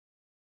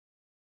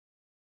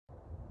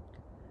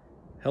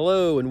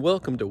Hello and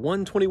welcome to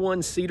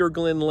 121 Cedar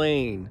Glen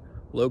Lane,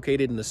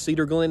 located in the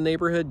Cedar Glen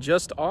neighborhood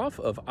just off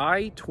of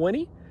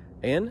I-20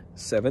 and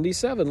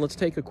 77. Let's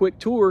take a quick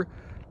tour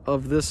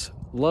of this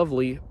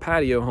lovely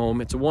patio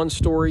home. It's a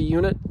one-story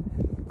unit,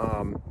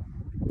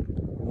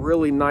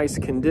 really nice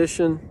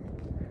condition.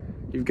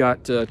 You've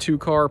got a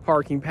two-car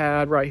parking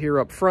pad right here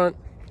up front.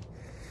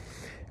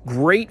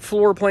 Great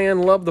floor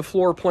plan, love the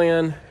floor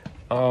plan.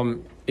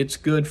 It's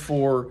good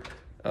for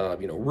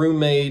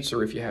roommates,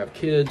 or if you have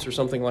kids or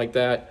something like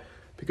that,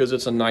 because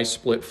it's a nice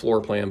split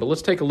floor plan. But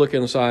let's take a look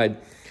inside.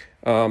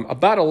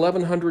 About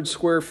 1,100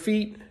 square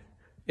feet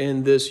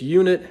in this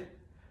unit.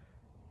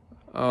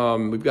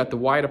 We've got the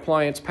white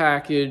appliance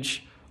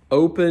package,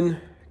 open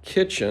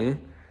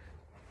kitchen.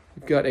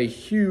 We've got a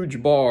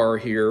huge bar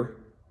here,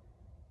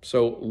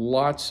 so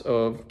lots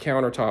of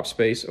countertop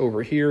space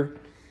over here.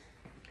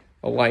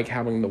 I like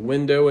having the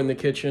window in the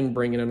kitchen,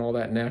 bringing in all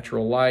that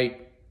natural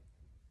light.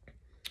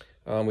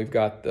 We've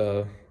got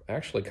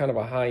actually kind of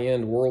a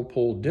high-end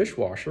Whirlpool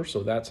dishwasher,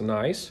 so that's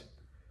nice.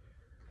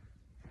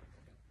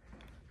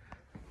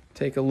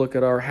 Take a look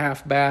at our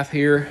half bath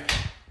here.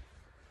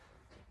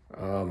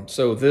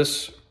 So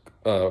this,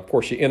 of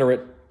course, you enter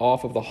it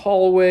off of the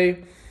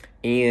hallway,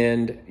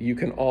 and you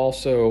can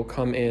also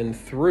come in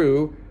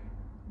through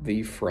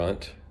the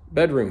front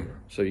bedroom.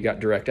 So you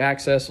got direct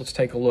access. Let's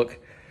take a look.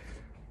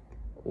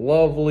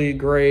 Lovely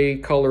gray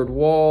colored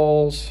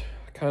walls,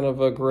 kind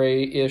of a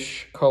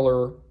grayish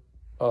color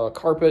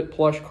carpet,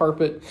 plush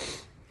carpet.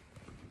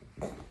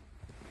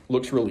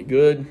 Looks really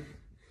good.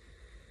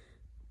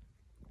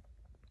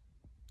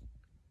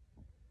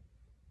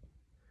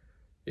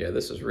 Yeah,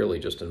 this is really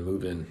just in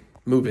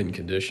move-in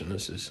condition.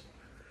 This is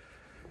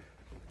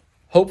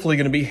hopefully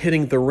going to be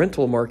hitting the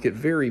rental market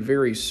very,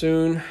 very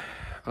soon.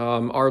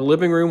 Our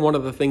living room, one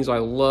of the things I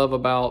love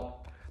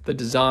about the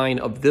design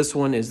of this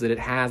one is that it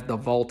has the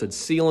vaulted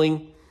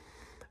ceiling.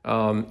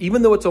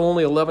 Even though it's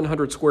only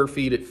 1,100 square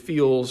feet, it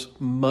feels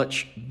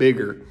much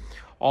bigger.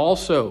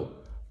 Also,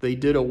 they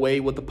did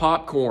away with the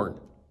popcorn.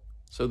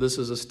 So this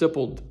is a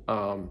stippled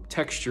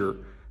texture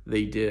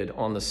they did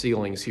on the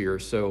ceilings here.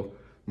 So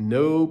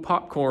no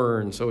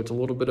popcorn, so it's a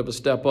little bit of a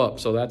step up.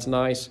 So that's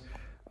nice.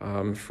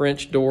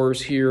 French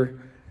doors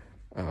here.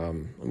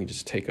 Let me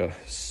just take a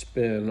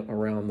spin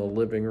around the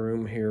living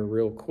room here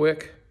real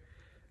quick.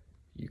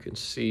 You can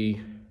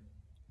see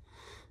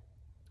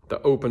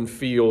the open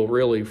feel,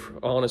 really,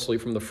 honestly,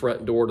 from the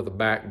front door to the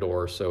back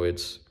door. So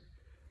it's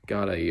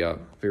got a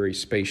very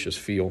spacious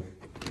feel.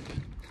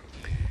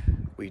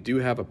 We do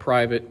have a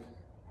private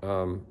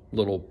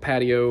little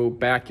patio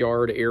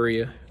backyard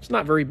area. It's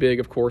not very big,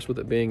 of course, with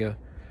it being a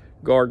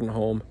garden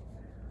home,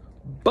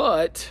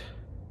 but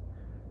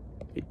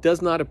it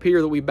does not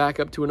appear that we back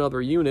up to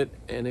another unit.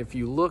 And if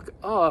you look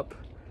up,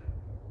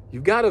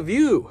 you've got a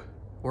view.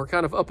 We're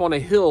kind of up on a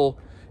hill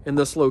in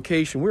this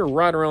location. We're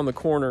right around the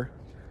corner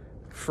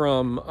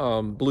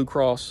from Blue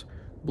Cross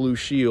Blue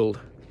Shield.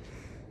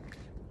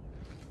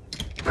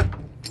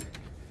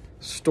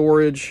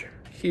 Storage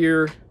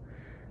here.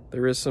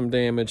 There is some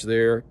damage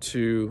there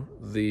to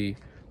the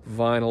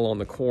vinyl on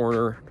the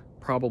corner.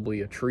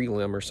 Probably a tree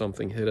limb or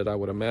something hit it, I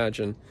would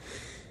imagine.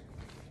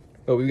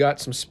 But we've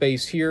got some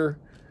space here,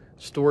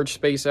 storage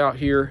space out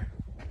here.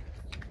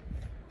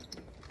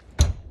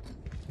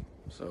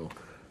 So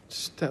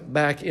step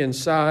back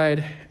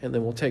inside, and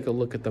then we'll take a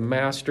look at the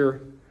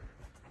master.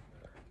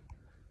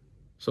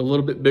 So a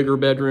little bit bigger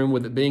bedroom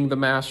with it being the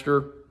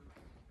master.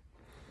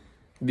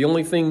 The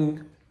only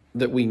thing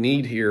that we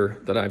need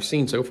here that I've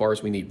seen so far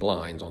is we need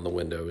blinds on the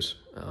windows.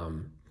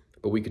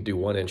 But we could do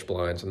 1-inch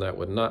blinds, and that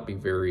would not be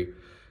very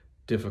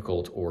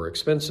difficult or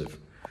expensive.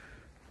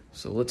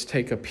 So let's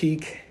take a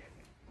peek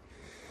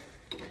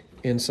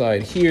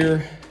inside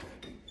here.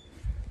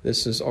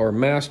 This is our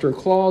master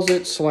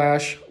closet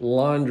slash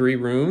laundry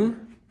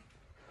room.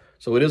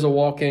 So it is a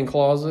walk-in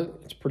closet.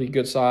 It's pretty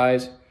good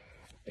size.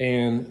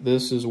 And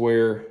this is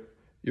where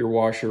your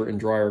washer and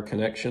dryer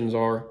connections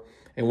are.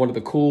 And one of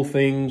the cool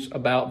things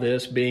about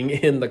this being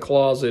in the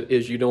closet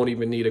is you don't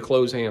even need a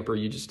clothes hamper.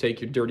 You just take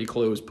your dirty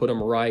clothes, put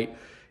them right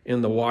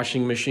in the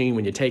washing machine.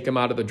 When you take them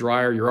out of the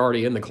dryer, you're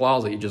already in the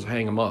closet. You just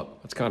hang them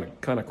up. That's kind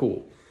of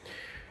cool.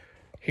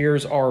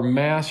 Here's our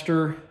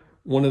master.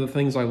 One of the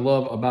things I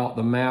love about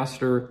the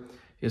master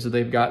is that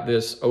they've got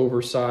this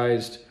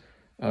oversized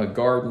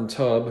garden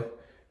tub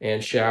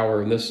and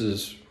shower. And this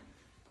is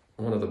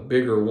one of the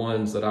bigger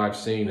ones that I've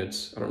seen. I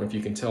don't know if you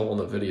can tell on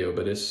the video,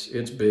 but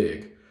it's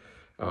big,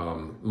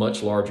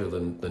 much larger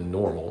than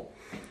normal.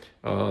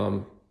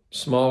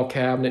 Small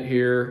cabinet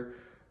here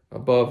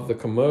above the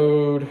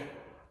commode.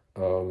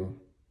 And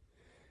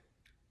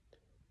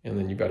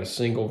then you've got a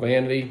single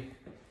vanity.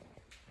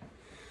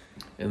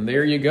 And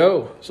there you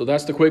go. So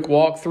that's the quick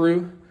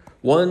walkthrough.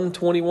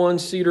 121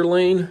 Cedar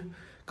Lane,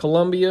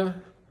 Columbia.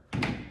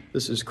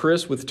 This is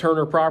Chris with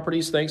Turner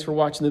Properties. Thanks for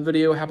watching the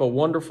video. Have a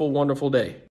wonderful, wonderful day.